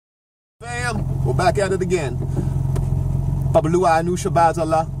We're back at it again. Babalua Anusha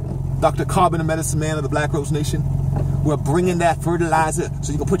Bazala, Dr. Carbon and Medicine Man of the Black Rose Nation. We're bringing that fertilizer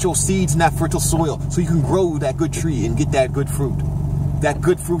so you can put your seeds in that fertile soil so you can grow that good tree and get that good fruit. That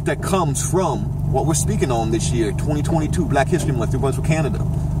good fruit that comes from what we're speaking on this year, 2022, Black History Month, through Brunswick, Canada,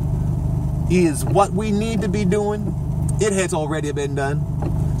 is what we need to be doing. It has already been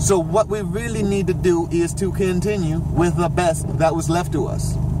done. So what we really need to do is to continue with the best that was left to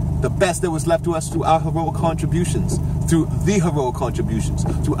us. The best that was left to us through our heroic contributions, through the heroic contributions,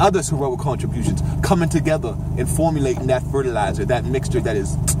 through others' heroic contributions, coming together and formulating that fertilizer, that mixture that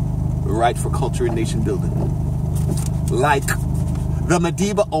is right for culture and nation building. Like the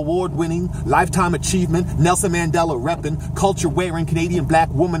Madiba award-winning, lifetime achievement, Nelson Mandela repping, culture-wearing Canadian black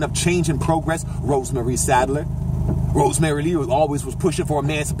woman of change and progress, Rosemary Sadlier. Rosemary Lee always was pushing for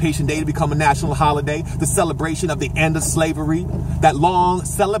Emancipation Day to become a national holiday, the celebration of the end of slavery, that long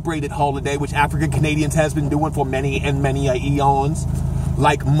celebrated holiday which African Canadians has been doing for many and many eons.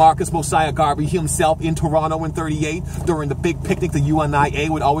 Like Marcus Mosiah Garvey himself in Toronto in '38 during the big picnic the UNIA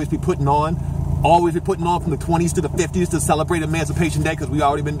would always be putting on from the 20s to the 50s to celebrate Emancipation Day because we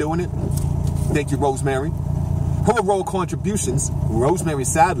already been doing it. Thank you, Rosemary. Her heroic contributions, Rosemary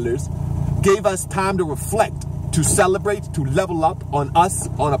Sadlier's, gave us time to reflect, to celebrate, to level up on us,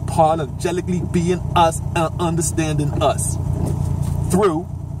 on apologetically being us and understanding us through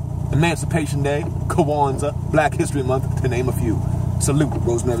Emancipation Day, Kwanzaa, Black History Month, to name a few. Salute,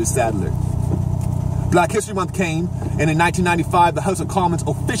 Rosemary Sadlier. Black History Month came, and in 1995, the House of Commons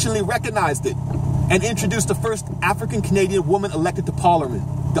officially recognized it and introduced the first African-Canadian woman elected to Parliament,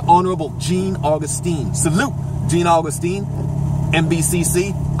 the Honorable Jean Augustine. Salute, Jean Augustine.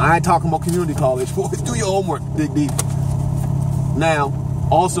 MBCC, I ain't talking about community college. Boys, do your homework, dig deep. Now,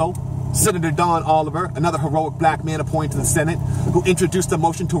 also, Senator Don Oliver, another heroic black man appointed to the Senate, who introduced a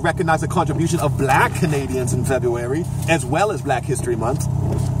motion to recognize the contribution of black Canadians in February, as well as Black History Month.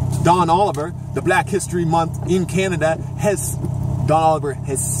 Don Oliver, the Black History Month in Canada Don Oliver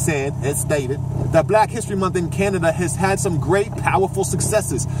has stated that Black History Month in Canada has had some great, powerful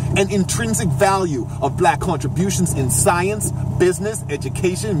successes and intrinsic value of black contributions in science, business,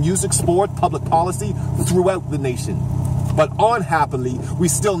 education, music, sport, public policy throughout the nation. But unhappily, we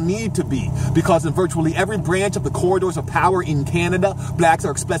still need to be, because in virtually every branch of the corridors of power in Canada, blacks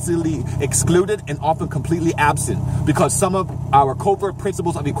are explicitly excluded and often completely absent, because some of our covert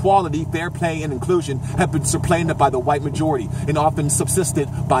principles of equality, fair play, and inclusion have been supplanted by the white majority and often subsisted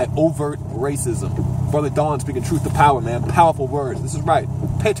by overt racism. Brother Don speaking truth to power, man. Powerful words. This is right.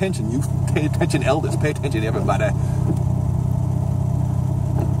 Pay attention, youth. Pay attention, elders. Pay attention, everybody.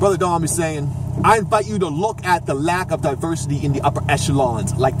 Brother Don is saying, I invite you to look at the lack of diversity in the upper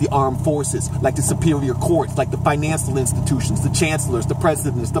echelons, like the armed forces, like the superior courts, like the financial institutions, the chancellors, the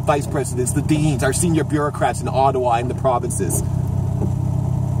presidents, the vice presidents, the deans, our senior bureaucrats in Ottawa and the provinces.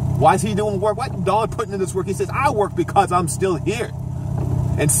 Why is he doing work? Why is Don putting in this work? He says, I work because I'm still here.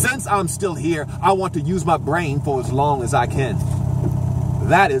 And since I'm still here, I want to use my brain for as long as I can.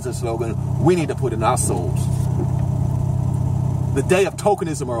 That is a slogan we need to put in our souls. The day of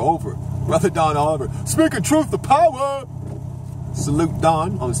tokenism are over. Brother Don Oliver, speaking truth to power. Salute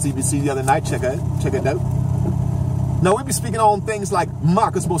Don on CBC the other night. Check it out. Now we'll be speaking on things like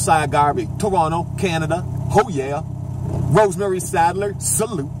Marcus Mosiah Garvey, Toronto, Canada. Oh yeah. Rosemary Sadlier,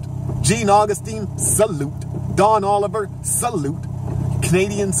 salute. Jean Augustine, salute. Don Oliver, salute.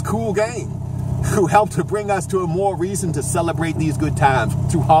 Canadians cool gang, who helped to bring us to a more reason to celebrate these good times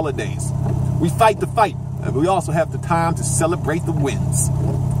through holidays. We fight the fight, and we also have the time to celebrate the wins.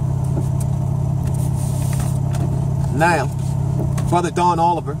 Now, Brother Don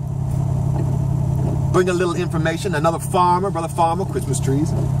Oliver, bring a little information. Another farmer, Brother Farmer, Christmas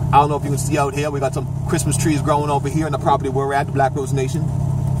trees. I don't know if you can see out here. We got some Christmas trees growing over here in the property where we're at, the Black Rose Nation.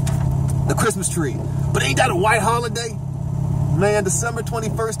 The Christmas tree. But ain't that a white holiday? Man, December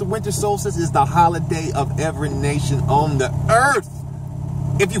 21st, the winter solstice, is the holiday of every nation on the earth.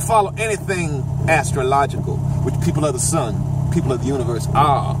 If you follow anything astrological, which people of the sun, people of the universe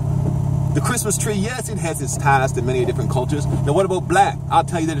are, the Christmas tree, yes, it has its ties to many different cultures. Now, what about black? I'll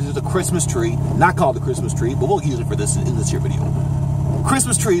tell you that it is a Christmas tree, not called the Christmas tree, but we'll use it for this in this here video.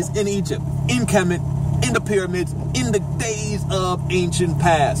 Christmas trees in Egypt, in Kemet, in the pyramids, in the days of ancient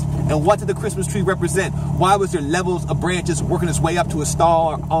past. And what did the Christmas tree represent? Why was there levels of branches working its way up to a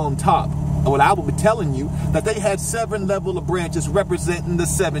star on top? And well, I will be telling you that they had 7 levels of branches representing the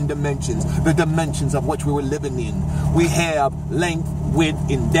 7 dimensions, the dimensions of which we were living in. We have length, width,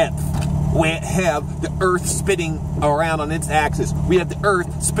 and depth. We have the earth spinning around on its axis. We have the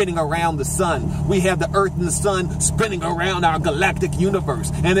earth spinning around the sun. We have the earth and the sun spinning around our galactic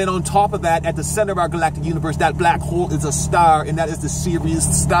universe. And then on top of that, at the center of our galactic universe, that black hole is a star, and that is the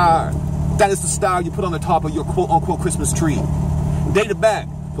Sirius star. That is the star you put on the top of your quote-unquote Christmas tree. Date it back.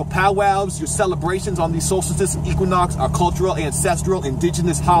 Your powwows, your celebrations on these solstices, equinox, our cultural, ancestral,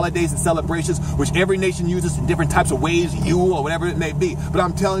 indigenous holidays and celebrations, which every nation uses in different types of ways, Yule or whatever it may be. But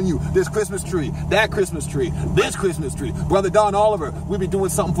I'm telling you, this Christmas tree, that Christmas tree, this Christmas tree, Brother Don Oliver, we'll be doing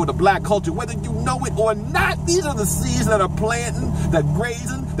something for the black culture, whether you know it or not. These are the seeds that are planting, that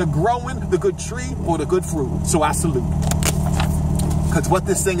grazing, the growing, the good tree or the good fruit. So I salute. Because what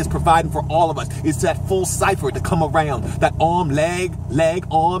this thing is providing for all of us is that full cipher to come around. That arm, leg,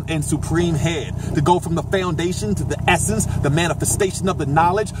 arm, and supreme head. To go from the foundation to the essence, the manifestation of the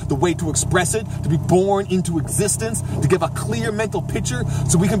knowledge, the way to express it, to be born into existence, to give a clear mental picture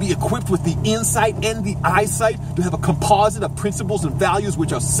so we can be equipped with the insight and the eyesight to have a composite of principles and values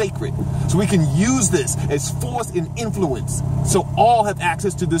which are sacred. So we can use this as force and influence. So all have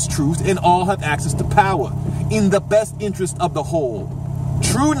access to this truth and all have access to power in the best interest of the whole.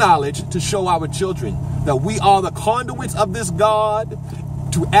 True knowledge to show our children that we are the conduits of this God,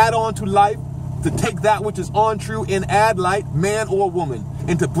 to add on to life, to take that which is untrue and add light, man or woman,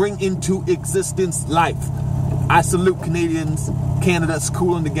 and to bring into existence life. I salute Canadians, Canada,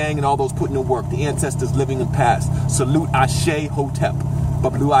 School and the Gang, and all those putting in work, the ancestors living and past. Salute Ashe Hotep.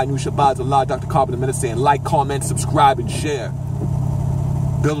 Bablu Ainu Shabbat Allah, Dr. Carbon, the Minister, saying like, comment, subscribe, and share.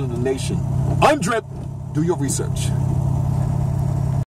 Building the nation. Undrip, do your research.